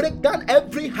 Lord, break down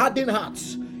every hardened heart.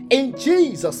 In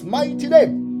Jesus' mighty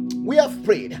name, we have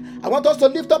prayed. I want us to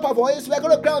lift up our voice. We are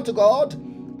going to cry unto God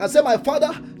and say, my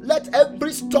Father, let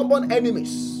every stubborn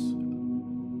enemies,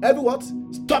 every what?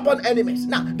 Stubborn enemies.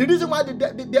 Now, the reason why the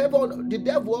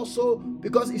devil also,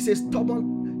 because it's a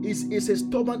stubborn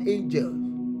angel.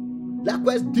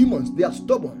 Likewise, demons, they are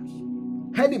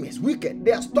stubborn. Enemies, wicked,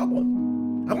 they are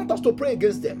stubborn. I want us to pray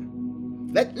against them.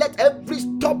 Let every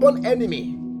stubborn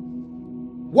enemy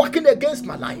working against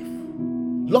my life,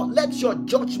 Lord, let your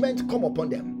judgment come upon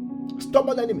them.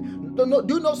 Stubborn enemy. Do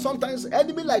you know sometimes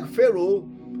enemy like Pharaoh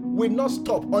will not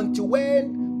stop until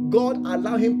when God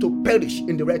allowed him to perish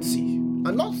in the Red Sea.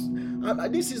 And not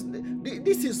this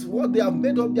is what they have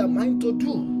made up their mind to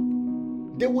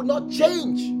do. They will not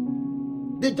change.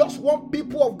 They just want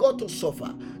people of God to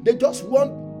suffer. They just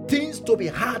want things to be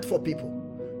hard for people.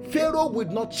 Pharaoh will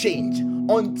not change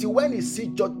until when he sees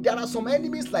judge. There are some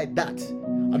enemies like that.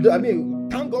 I mean,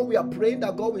 thank God we are praying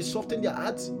that God will soften their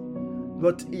hearts.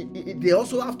 But they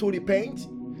also have to repent.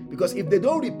 Because if they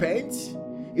don't repent,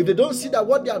 if they don't see that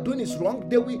what they are doing is wrong,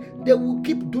 they will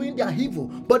keep doing their evil.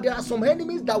 But there are some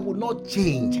enemies that will not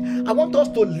change. I want us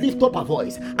to lift up our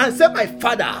voice and say, my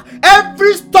Father,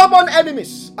 every stubborn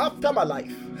enemies after my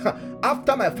life,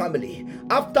 after my family,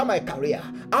 after my career,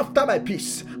 after my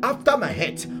peace, after my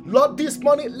health, Lord, this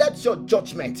morning let your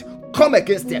judgment come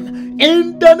against them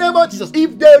in the name of Jesus.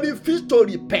 If they refuse to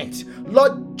repent,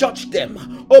 Lord, judge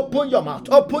them. Open your mouth.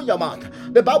 Open your mouth.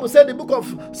 The Bible said in the book of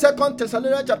 2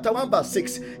 Thessalonians chapter 1 verse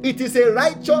 6, it is a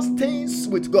righteous thing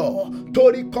with God to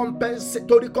recompense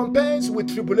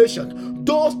with tribulation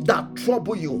those that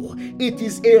trouble you. It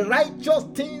is a righteous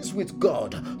thing with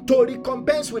God to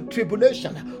recompense with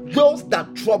tribulation those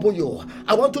that trouble you.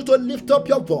 I want you to lift up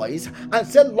your voice and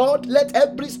say, Lord, let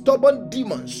every stubborn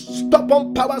demons,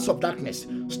 stubborn powers of darkness,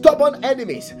 stubborn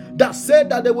enemies that say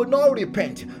that they will not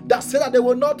repent, that say that they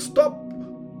will not stop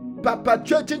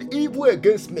perpetrating evil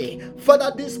against me,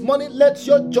 Father, this morning let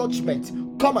your judgment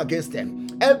come against them.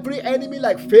 Every enemy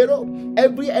like Pharaoh,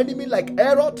 every enemy like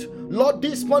Herod, Lord,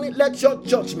 this morning let your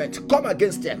judgment come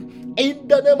against them in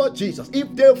the name of Jesus.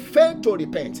 If they fail to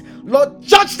repent, Lord,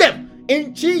 judge them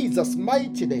in Jesus'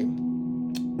 mighty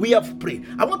name. We have prayed.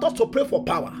 I want us to pray for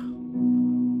power.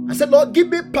 I said, Lord, give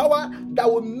me power that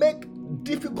will make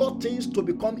difficult things to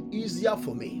become easier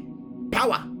for me.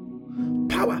 Power.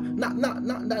 Now,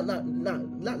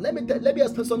 let me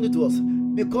explain something to us.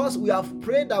 Because we have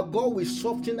prayed that God will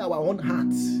soften our own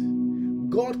hearts,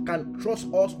 God can trust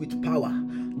us with power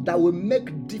that will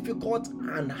make difficult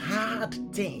and hard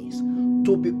things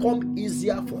to become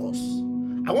easier for us.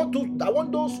 I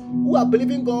want those who are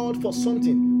believing God for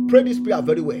something, pray this prayer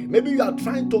very well. Maybe you are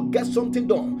trying to get something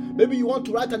done. Maybe you want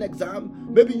to write an exam.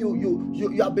 Maybe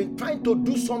you have been trying to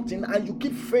do something and you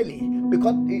keep failing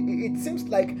because it seems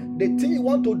like the thing you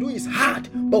want to do is hard.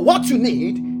 But what you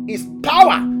need is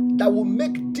power that will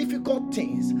make difficult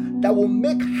things, that will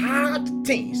make hard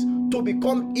things to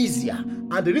become easier.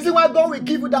 And the reason why God will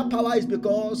give you that power is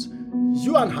because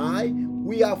you and I,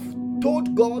 we have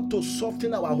told God to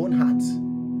soften our own hearts.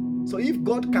 So if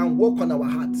God can work on our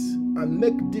hearts and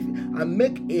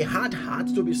make a hard heart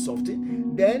to be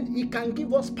softened, then He can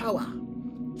give us power,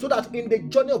 so that in the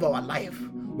journey of our life,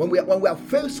 when we are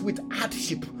faced with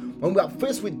hardship, when we are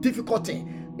faced with difficulty,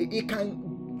 He can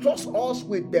trust us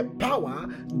with the power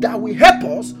that will help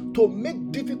us to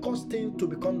make difficult things to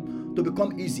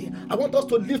become easy. I want us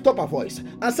to lift up our voice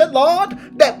and say, Lord,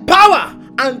 the power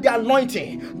and the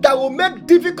anointing that will make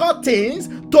difficult things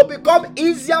to become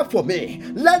easier for me,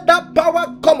 let that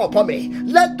power come upon me.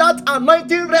 Let that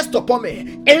anointing rest upon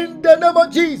me. In the name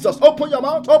of Jesus, open your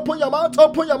mouth, open your mouth,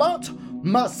 open your mouth.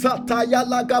 Masataya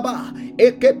lagaba,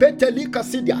 ekepeteli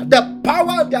kasidia. The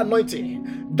power and the anointing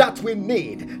that we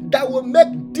need, that will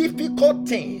make difficult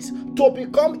things to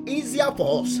become easier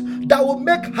for us, that will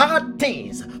make hard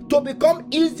things to become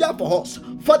easier for us.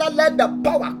 Father, let the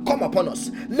power come upon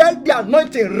us. Let the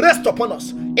anointing rest upon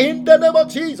us. In the name of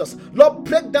Jesus, Lord,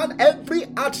 break down every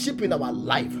hardship in our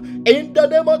life. In the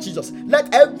name of Jesus,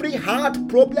 let every hard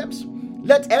problems,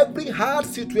 let every hard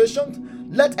situation,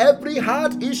 let every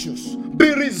hard issues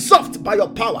be resolved by your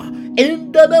power.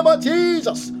 In the name of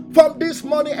Jesus, from this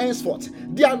morning henceforth,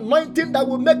 the anointing that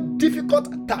will make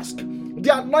difficult tasks,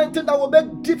 the anointing that will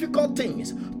make difficult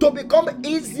things to become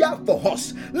easier for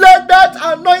us, let that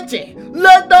anointing,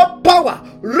 let that power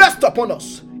rest upon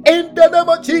us. In the name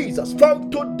of Jesus, from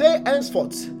today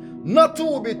henceforth, nothing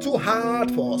will be too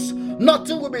hard for us.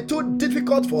 Nothing will be too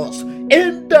difficult for us.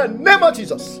 In the name of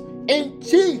Jesus, in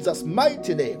Jesus'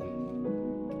 mighty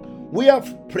name, we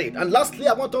have prayed. And lastly,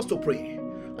 I want us to pray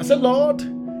and say, Lord,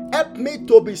 help me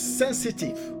to be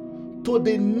sensitive to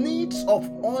the needs of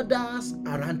others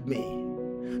around me.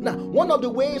 Now, one of the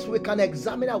ways we can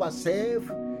examine ourselves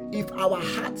if our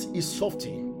heart is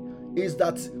softened is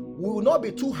that we will not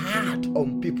be too hard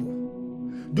on people.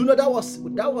 Do you know that was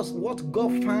what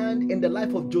God found in the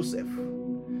life of Joseph?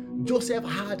 Joseph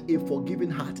had a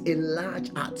forgiving heart, a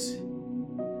large heart.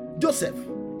 Joseph,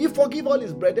 he forgave all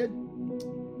his brethren.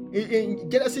 In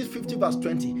Genesis 50 verse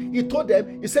 20, he told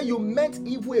them, he said, you meant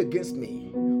evil against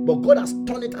me, but God has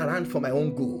turned it around for my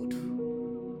own good.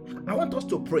 I want us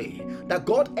to pray that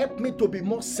God help me to be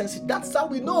more sensitive. That's how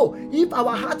we know if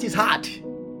our heart is hard.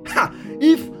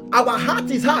 If Our heart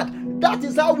is hard. That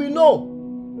is how we know,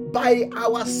 by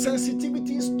our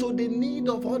sensitivities to the need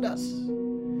of others.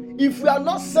 If we are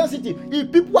not sensitive,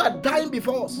 if people are dying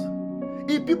before us,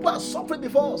 if people are suffering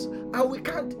before us, and we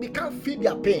can't feel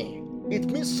their pain, it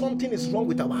means something is wrong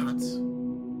with our hearts.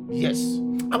 Yes,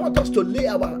 I want us to lay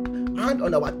our hand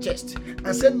on our chest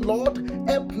and say, Lord,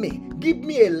 help me, give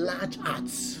me a large heart.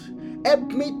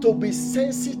 Help me to be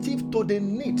sensitive to the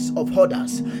needs of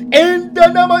others. In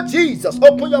the name of Jesus,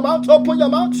 open your mouth, open your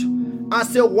mouth.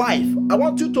 As a wife, I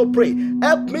want you to pray.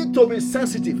 Help me to be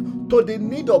sensitive to the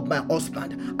need of my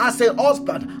husband. As a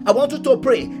husband, I want you to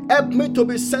pray. Help me to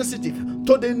be sensitive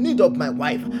to the need of my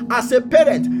wife. As a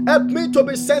parent, help me to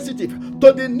be sensitive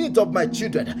to the needs of my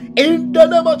children. In the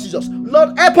name of Jesus,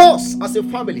 Lord, help us as a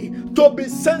family to be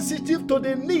sensitive to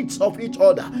the needs of each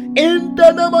other. In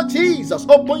the name of Jesus,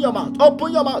 open your mouth,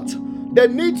 open your mouth. The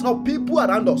needs of people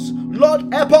around us,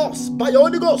 Lord, help us by your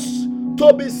Holy Ghost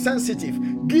to be sensitive.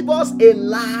 Give us a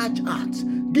large heart.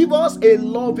 Give us a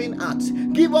loving heart.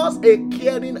 Give us a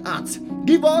caring heart.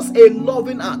 Give us a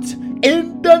loving heart.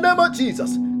 In the name of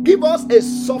Jesus, give us a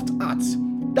soft heart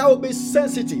that will be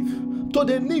sensitive to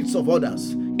the needs of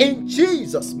others. In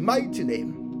Jesus' mighty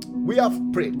name, we have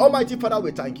prayed. Almighty Father,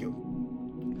 we thank you.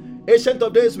 Ancient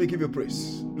of Days, we give you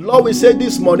praise. Lord, we say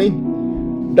this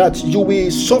morning that you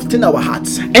will soften our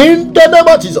hearts. In the name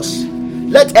of Jesus,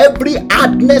 let every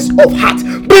hardness of heart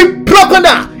be broken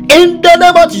down. In the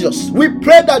name of Jesus, we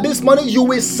pray that this morning you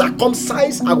will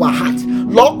circumcise our heart.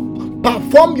 Lord,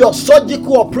 perform your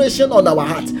surgical operation on our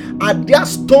heart. Are there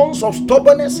stones of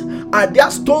stubbornness? Are there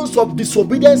stones of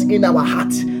disobedience in our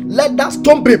heart? Let that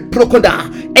stone be broken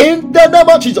down. In the name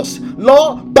of Jesus,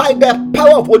 Lord, by the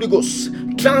power of Holy Ghost,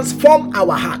 transform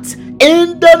our heart.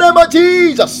 In the name of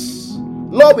Jesus,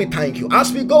 Lord, we thank you.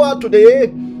 As we go out today,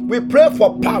 we pray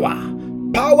for power.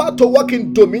 Power to walk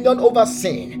in dominion over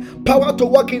sin. Power to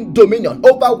walk in dominion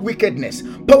over wickedness.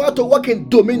 Power to walk in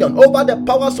dominion over the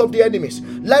powers of the enemies.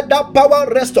 Let that power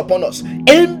rest upon us.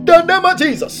 In the name of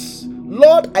Jesus.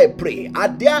 Lord, I pray, are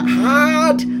there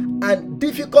hard and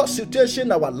difficult situations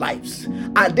in our lives?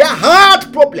 Are there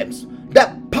hard problems?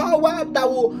 The power that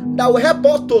will help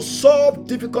us to solve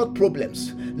difficult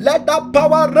problems. Let that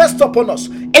power rest upon us.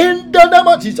 In the name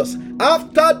of Jesus.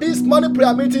 After this morning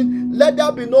prayer meeting, let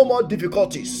there be no more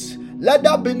difficulties. Let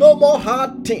there be no more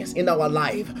hard things in our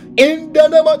life. In the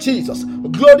name of Jesus,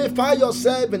 glorify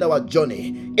yourself in our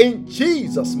journey. In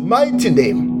Jesus' mighty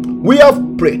name, we have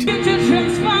prayed. To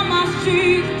transform our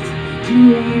streets,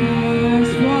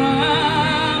 transform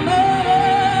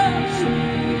us.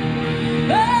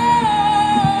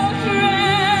 Oh,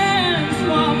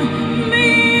 transform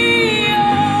me,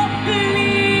 oh,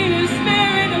 Holy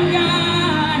Spirit of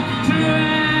God, transform.